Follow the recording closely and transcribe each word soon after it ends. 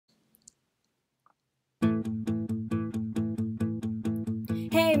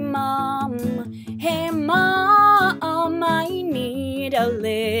Hey mom, I need a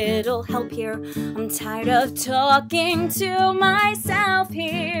little help here. I'm tired of talking to myself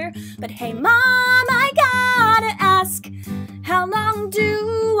here. But hey mom, I gotta ask, how long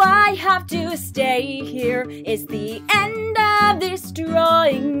do I have to stay here? Is the end of this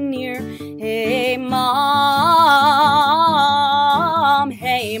drawing near? Hey mom,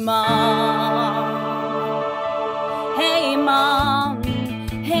 hey mom. Hey mom,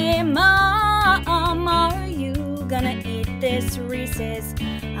 hey mom, are you gonna eat this Reese's?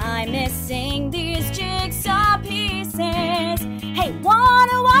 I'm missing these jigsaw pieces. Hey,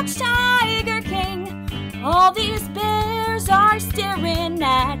 wanna watch Tiger King? All these bears are staring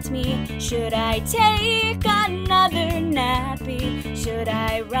at me. Should I take another nappy? Should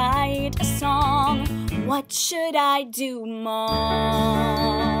I write a song? What should I do, Mom?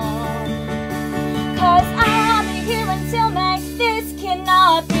 'Cause I'll be here until May. This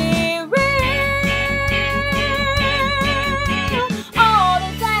cannot be real. All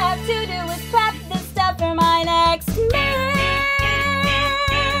that I have to do is prep this stuff for my next meal.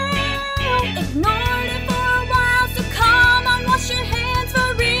 Ignored it for a while, so come on, wash your hands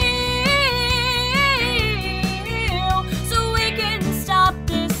for real, so we can stop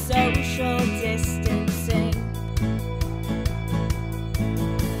this social distancing.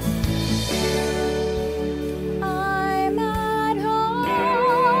 I'm at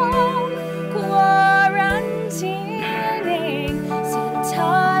home, quarantining,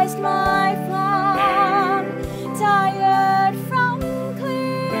 sanitized my phone, tired from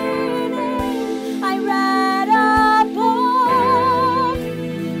cleaning. I read a book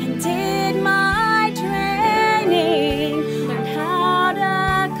and did my training, learned how to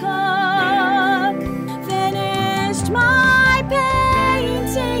cook, finished my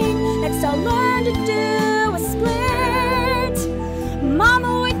painting. Next I'll learn to do a split.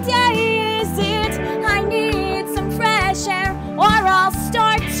 Mama, what day is it? I need some fresh air, or I'll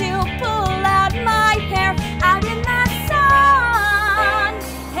start to pull out my hair out in the sun.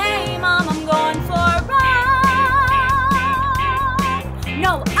 Hey mom, I'm going for a run.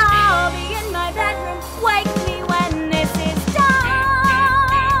 No, I'll be in my bedroom. Wake me when this is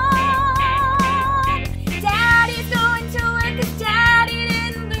done. Daddy's going to work 'cause Daddy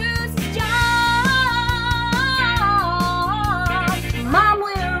didn't lose his job. Mom,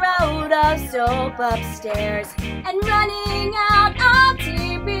 we're out of soap upstairs and running out of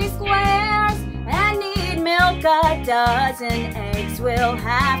TP squares. I need milk, a dozen eggs. We'll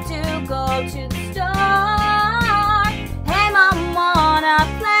have to go to the